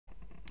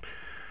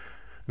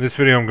In this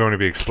video, I'm going to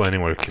be explaining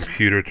what a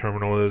computer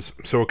terminal is.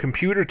 So a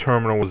computer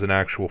terminal was an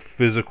actual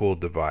physical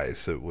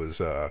device. It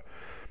was a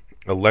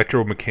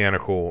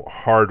electromechanical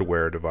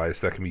hardware device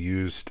that can be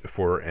used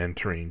for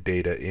entering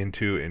data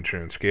into and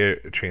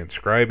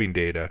transcribing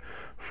data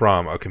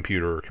from a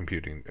computer or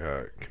computing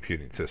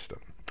system.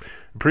 In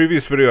the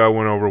previous video, I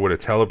went over what a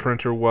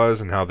teleprinter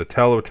was and how the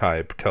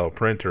teletype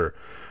teleprinter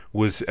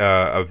was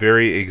a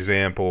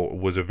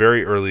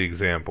very early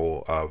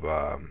example of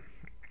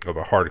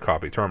a hard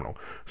copy terminal.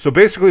 So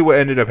basically what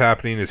ended up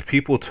happening is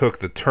people took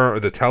the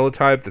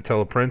teletype, the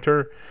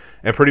teleprinter,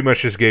 and pretty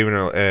much just gave it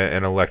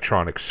an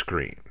electronic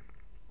screen.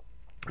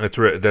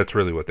 That's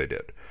really what they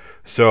did.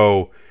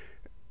 So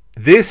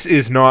this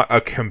is not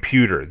a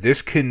computer.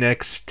 This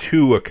connects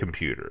to a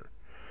computer,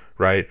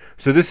 right?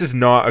 So this is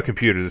not a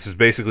computer. This is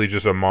basically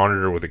just a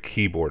monitor with a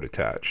keyboard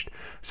attached.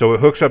 So it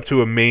hooks up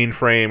to a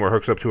mainframe or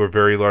hooks up to a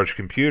very large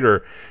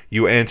computer.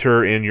 You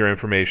enter in your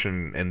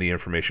information and the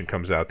information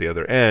comes out the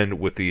other end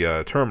with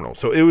the terminal.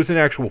 So it was an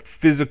actual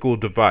physical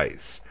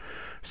device.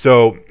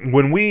 So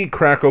when we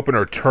crack open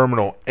our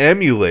terminal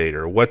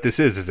emulator, what this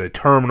is a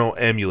terminal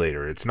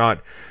emulator. It's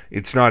not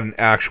an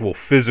actual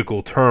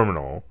physical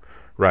terminal,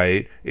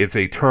 right? It's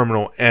a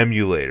terminal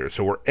emulator.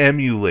 So we're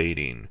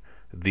emulating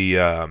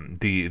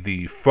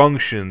the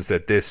functions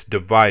that this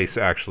device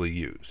actually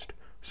used.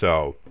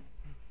 So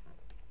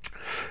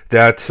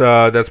that's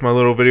my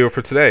little video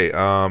for today.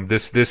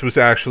 This was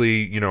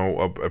actually, you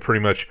know, a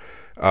pretty much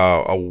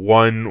a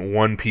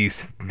one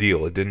piece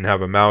deal. It didn't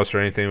have a mouse or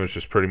anything. It was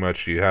just pretty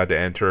much you had to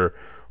enter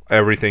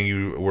everything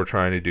you were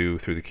trying to do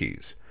through the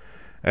keys.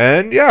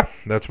 And yeah,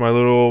 that's my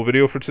little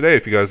video for today.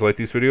 If you guys like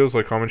these videos,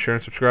 like, comment, share,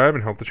 and subscribe,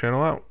 and help the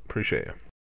channel out. Appreciate you.